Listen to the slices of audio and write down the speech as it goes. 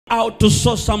out to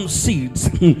sow some seeds.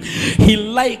 He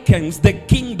likens the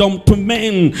kingdom to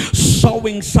men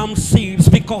sowing some seeds,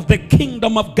 because the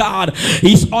kingdom of God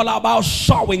is all about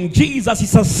sowing. Jesus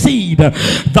is a seed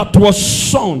that was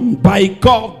sown by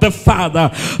God the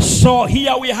Father. So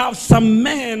here we have some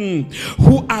men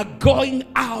who are going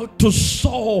out to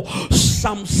sow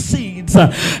some seeds,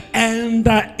 and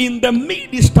in the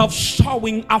midst of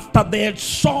sowing, after they had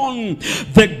sown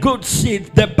the good seeds,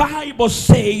 the Bible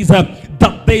says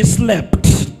that they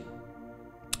slept.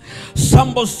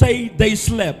 Somebody say they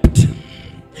slept.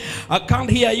 I can't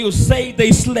hear you. Say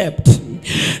they slept.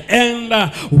 And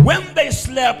when they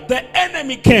slept, the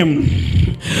enemy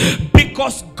came,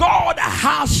 because God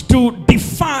has to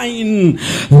define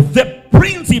the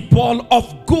principle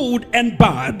of good and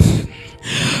bad.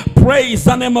 Praise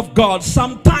the name of God.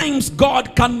 Sometimes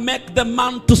God can make the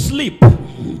man to sleep.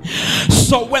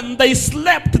 So when they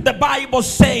slept, the Bible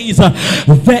says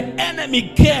the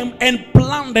enemy came and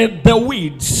planted the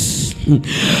weeds.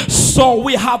 So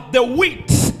we have the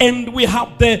wheat and we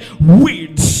have the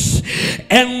weeds.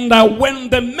 And when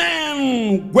the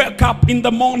men wake up in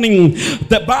the morning,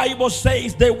 the Bible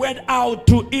says they went out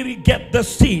to irrigate the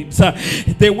seeds.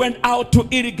 They went out to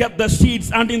irrigate the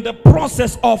seeds, and in the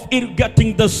process of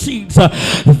irrigating the seeds,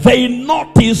 they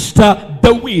noticed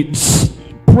the weeds.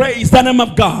 Praise the name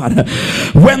of God.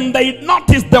 When they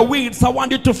noticed the weeds, I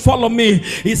want you to follow me.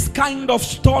 It's kind of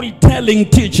storytelling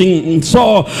teaching.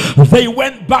 So they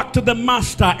went back to the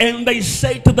master and they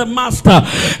say to the master,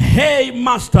 hey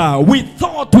master, we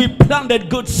thought we planted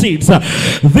good seeds.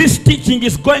 This teaching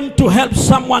is going to help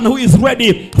someone who is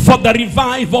ready for the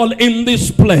revival in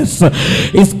this place.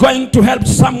 It's going to help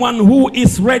someone who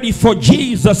is ready for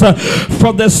Jesus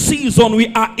for the season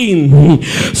we are in.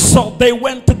 So they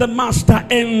went to the master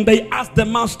and they asked the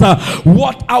master,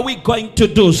 what are we going to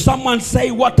do? Someone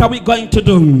say, what are we going to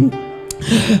do?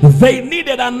 They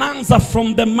needed an answer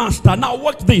from the master. Now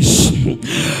watch this.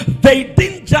 They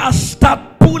didn't just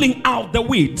start pulling out the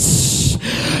weeds.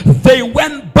 They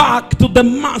went back to the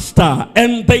master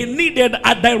and they needed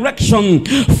a direction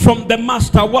from the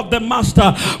master, what the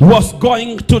master was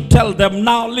going to tell them.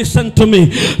 Now listen to me.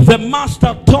 The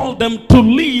master told them to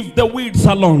leave the weeds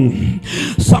alone.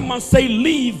 Someone say,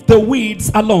 leave the weeds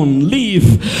alone.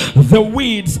 Leave the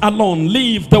weeds alone.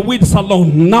 Leave the weeds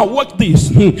alone. Now watch this.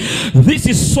 This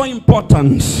is so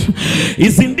important.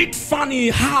 Isn't it funny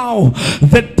how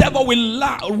the devil will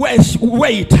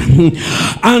wait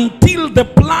until the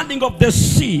planting of the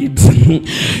seeds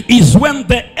is when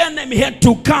the enemy had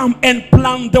to come and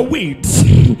plant the weeds.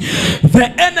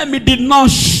 The enemy did not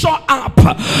show up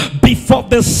before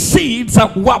the seeds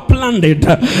were planted.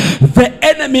 The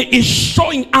enemy is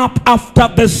showing up after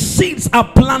the seeds are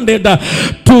planted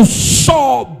to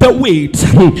sow the weeds.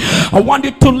 I want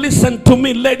you to listen to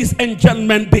me, ladies and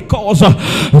gentlemen, because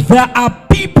there are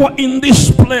people in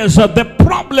this place. The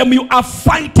problem you are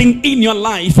fighting in your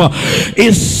life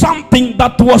is something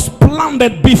that was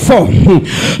planted before.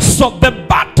 So the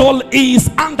battle is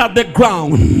under the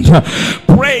ground.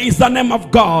 Praise the name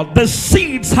of God. The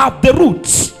seeds have the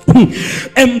roots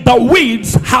and the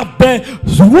weeds have the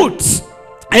roots.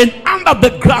 And under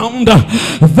the ground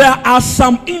there are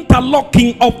some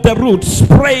interlocking of the roots.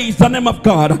 Praise the name of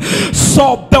God.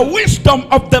 So the wisdom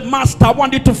of the master, I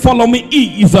want you to follow me,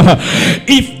 is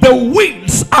if the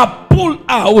weeds are pulled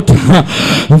out,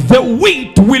 the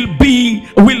wheat will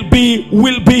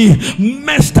be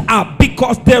messed up,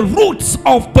 because the roots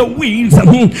of the weeds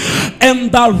and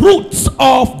the roots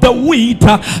of the wheat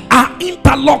are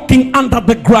interlocking under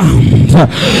the ground.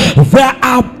 There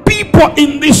are people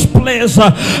in this place,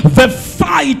 the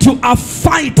fight you are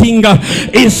fighting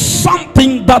is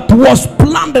something that was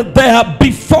planted there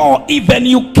before even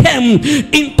you came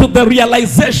into the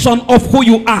realization of who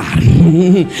you are.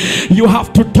 You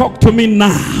have to talk to me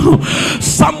now.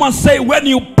 Someone say, when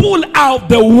you pull out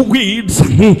the weeds,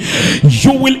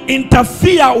 you will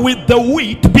interfere with the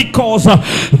wheat, because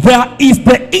there is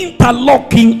the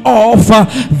interlocking of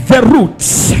the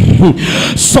roots.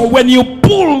 So when you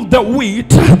pull the weed,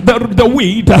 the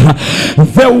weed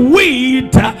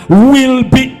will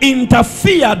be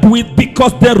interfered with,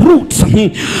 because the roots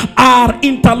are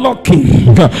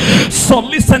interlocking. So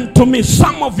listen to me.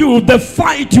 Some of you, the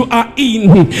fight you are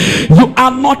in, you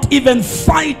are not even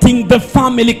fighting the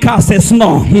family curses.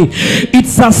 No,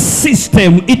 it's a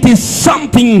system. It is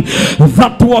something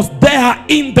that was there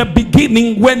in the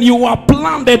beginning when you were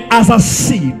planted as a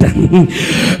seed.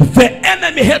 The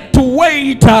enemy had to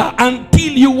wait until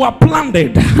until you are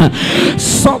planted,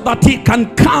 so that he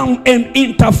can come and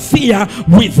interfere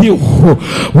with you.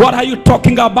 What are you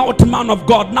talking about, man of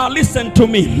God? Now listen to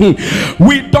me.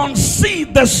 We don't see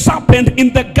the serpent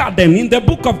in the garden. In the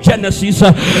book of Genesis,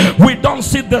 we don't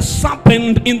see the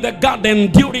serpent in the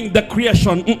garden during the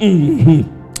creation.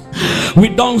 We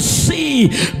don't see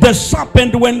the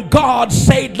serpent when God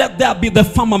said, let there be the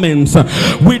firmaments.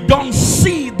 We don't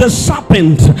see the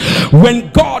serpent when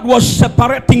God was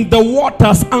separating the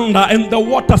waters under and the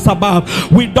waters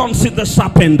above. We don't see the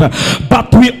serpent,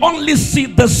 but we only see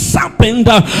the serpent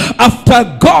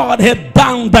after God had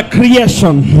done the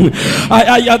creation.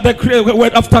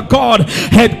 After God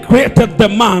had created the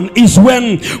man is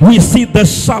when we see the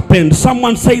serpent.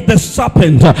 Someone say the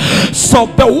serpent. So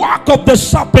the work of the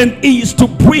serpent is to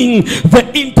bring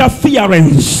the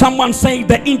interference. Someone say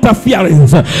the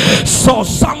interference. So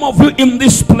some of you in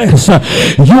this place,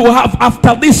 you have,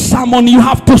 after this sermon, you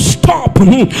have to stop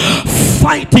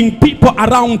fighting people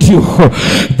around you.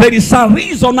 There is a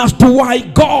reason as to why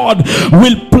God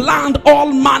will plant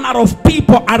all manner of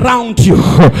people around you.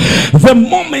 The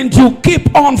moment you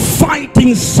keep on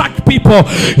fighting such people,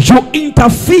 you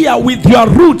interfere with your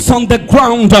roots on the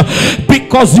ground,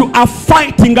 because you are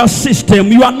fighting a system.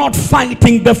 You are not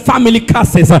fighting the family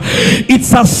curses.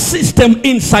 It's a system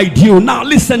inside you. Now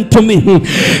listen to me.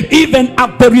 Even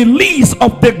at the release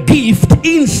of the gift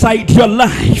inside your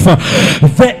life,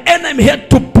 the enemy had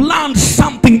to plant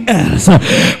something else.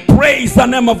 Praise the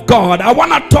name of God. I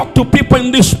want to talk to people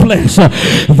in this place.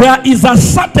 There is a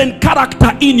certain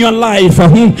character in your life.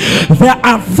 There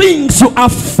are things you are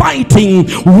fighting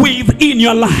with in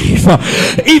your life.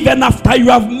 Even after you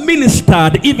have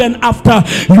ministered, even after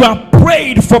you have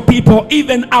prayed for people,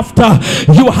 even after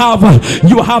you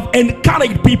have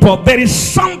encouraged people, there is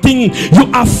something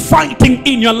you are fighting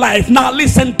in your life. Now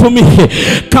listen to me.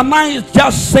 Can I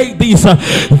just say this?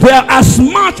 There, as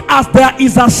much as there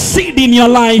is a seed in your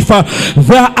life,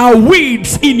 there are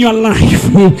weeds in your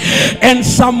life, and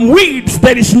some weeds,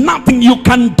 there is nothing you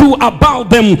can do about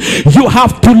them. You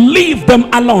have to leave them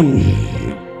alone.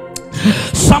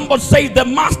 Somebody say, the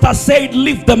master said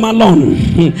leave them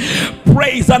alone.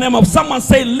 Praise the name of someone.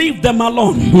 Say leave them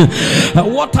alone.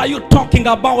 What are you talking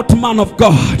about, man of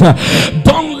God?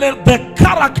 Don't let the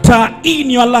character in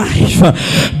your life,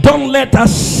 don't let a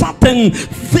certain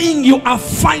thing you are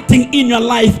fighting in your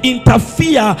life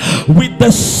interfere with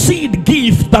the seed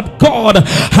gift that God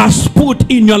has put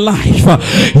in your life.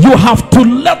 You have to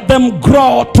let them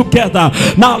grow together.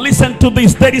 Now listen to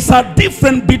this. There is a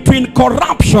difference between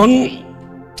corruption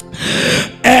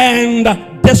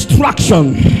and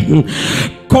destruction.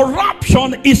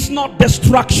 Corruption is not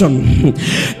destruction,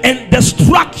 and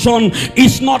destruction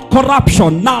is not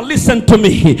corruption. Now listen to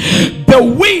me.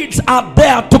 The weeds are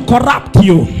there to corrupt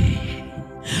you.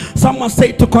 Someone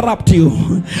say to corrupt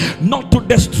you, not to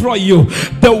destroy you.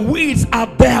 The weeds are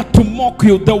there to mock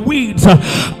you. The weeds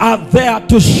are there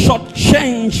to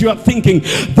shortchange your thinking.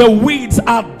 The weeds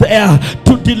are there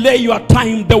to delay your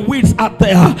time. The weeds are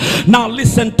there. Now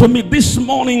listen to me. This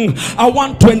morning I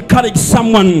want to encourage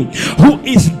someone who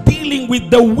is dealing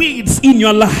with the weeds in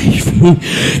your life.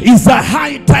 It's a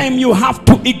high time you have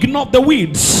to ignore the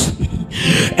weeds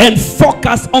and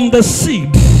focus on the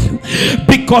seed.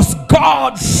 Because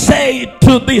God said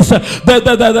to this,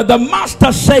 the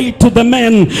master said to the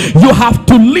man, you have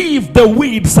to leave the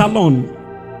weeds alone.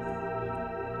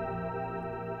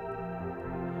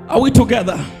 Are we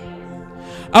together?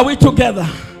 Are we together?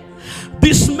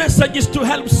 This message is to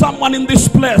help someone in this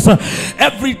place.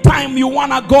 Every time you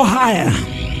want to go higher,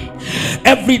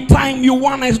 every time you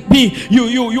want to be,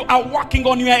 you are working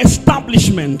on your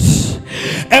establishment,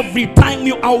 every time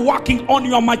you are working on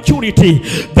your maturity,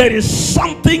 there is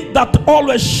something that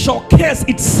always showcases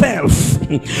itself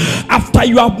after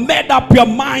you have made up your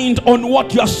mind on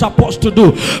what you are supposed to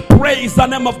do. Praise the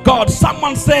name of God.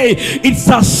 Someone say it's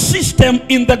a system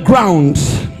in the ground.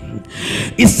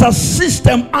 It's a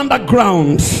system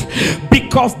underground,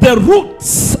 because the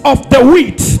roots of the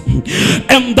wheat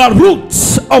and the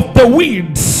roots of the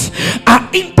weeds are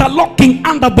interlocking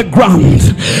under the ground.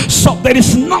 So there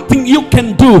is nothing you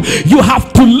can do. You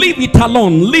have to leave it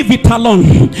alone. Leave it alone.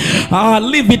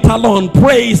 Leave it alone.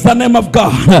 Praise the name of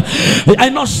God. I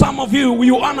know some of you,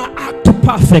 you want to act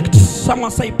perfect. Someone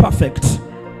say perfect.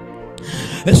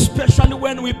 Especially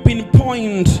when we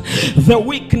pinpoint the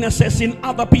weaknesses in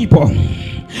other people.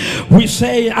 We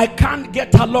say, I can't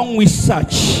get along with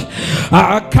such,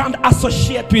 I can't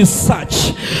associate with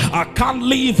such, I can't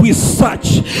live with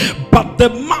such. But the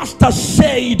master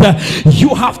said, you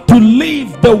have to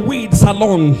leave the weeds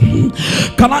alone.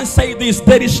 Can I say this?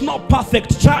 There is no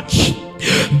perfect church,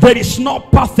 there is no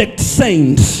perfect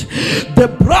saint.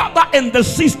 The brother and the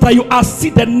sister you are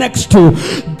seated next to,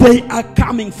 they are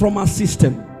coming from a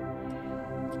system.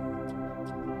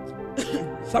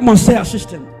 Someone say a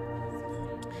system.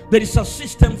 There is a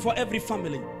system for every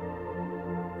family.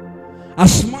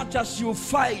 As much as you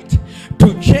fight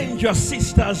to change your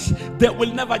sisters, they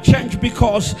will never change,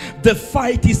 because the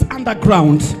fight is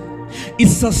underground.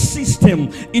 It's a system.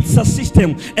 It's a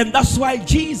system. And that's why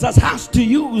Jesus has to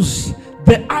use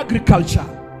the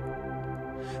agriculture.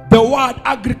 The word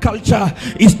agriculture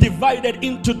is divided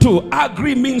into two.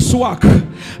 Agri means work.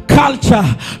 Culture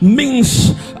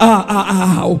means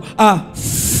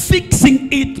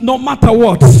fixing it no matter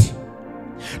what.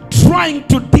 Trying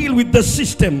to deal with the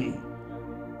system.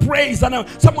 Praise. And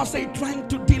someone say, trying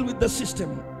to deal with the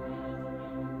system.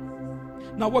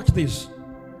 Now watch this.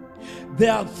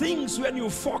 There are things when you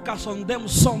focus on them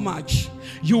so much,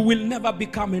 you will never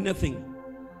become anything.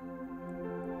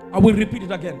 I will repeat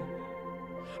it again.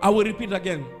 I will repeat it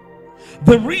again.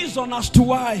 The reason as to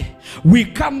why we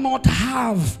cannot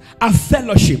have a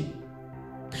fellowship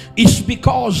is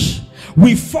because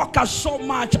we focus so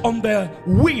much on the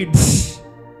weeds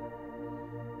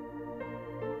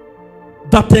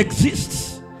that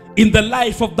exists in the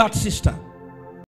life of that sister.